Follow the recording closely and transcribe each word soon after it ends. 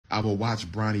I will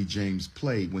watch Bronny James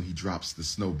play when he drops the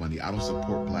snow bunny. I don't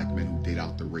support black men who date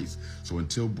out the race. So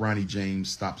until Bronny James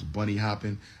stops bunny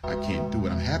hopping, I can't do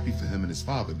it. I'm happy for him and his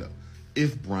father, though.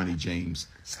 If Bronny James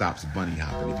stops bunny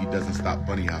hopping, if he doesn't stop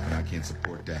bunny hopping, I can't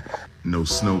support that. No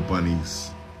snow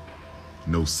bunnies,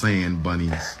 no sand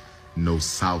bunnies, no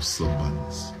salsa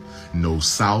bunnies. No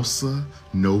salsa,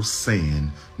 no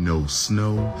sand, no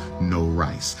snow, no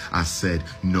rice. I said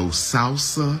no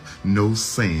salsa, no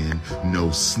sand,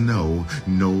 no snow,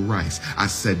 no rice. I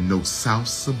said no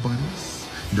salsa bunnies,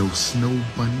 no snow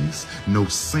bunnies, no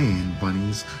sand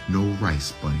bunnies, no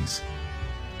rice bunnies.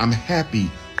 I'm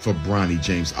happy for Bronny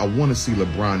James. I want to see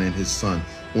LeBron and his son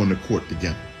on the court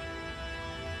together.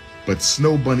 But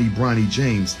Snow Bunny Bronny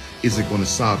James isn't going to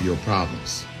solve your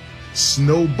problems.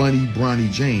 Snow Bunny Bronny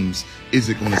James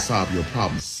isn't going to solve your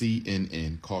problems.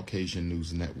 CNN, Caucasian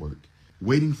News Network.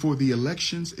 Waiting for the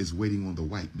elections is waiting on the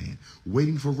white man.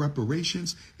 Waiting for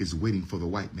reparations is waiting for the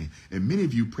white man. And many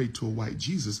of you pray to a white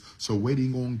Jesus, so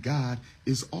waiting on God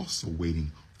is also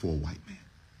waiting for a white man.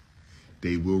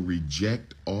 They will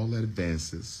reject all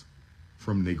advances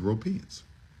from Negropeans.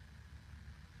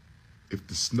 If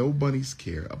the Snow Bunnies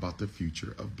care about the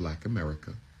future of Black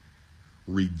America,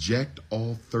 reject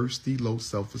all thirsty, low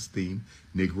self-esteem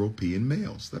Negropean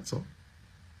males. That's all.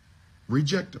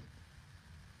 Reject them.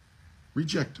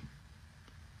 Reject them.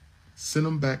 Send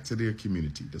them back to their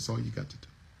community. That's all you got to do.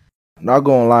 Not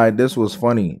gonna lie, this was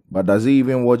funny, but does he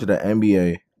even watch the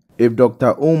NBA? If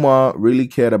Dr. Umar really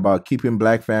cared about keeping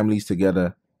black families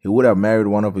together, he would have married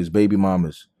one of his baby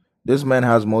mamas. This man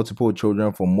has multiple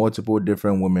children from multiple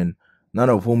different women, none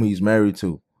of whom he's married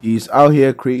to. He's out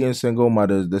here creating single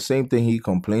mothers, the same thing he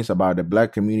complains about the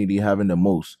black community having the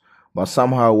most, but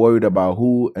somehow worried about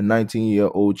who a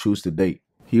 19-year-old choose to date.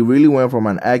 He really went from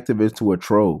an activist to a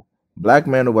troll. Black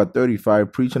man over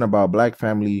 35 preaching about black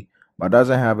family, but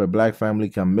doesn't have a black family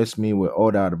can miss me with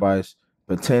all the advice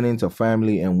pertaining to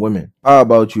family and women. How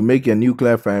about you make a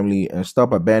nuclear family and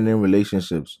stop abandoning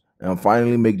relationships and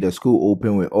finally make the school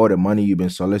open with all the money you've been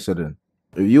soliciting?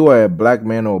 If you are a black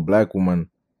man or a black woman,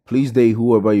 please date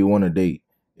whoever you want to date.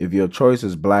 If your choice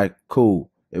is black, cool.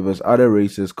 If it's other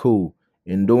races, cool.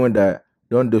 In doing that,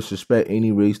 don't disrespect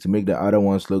any race to make the other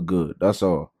ones look good. That's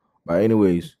all. But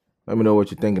anyways, let me know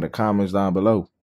what you think in the comments down below.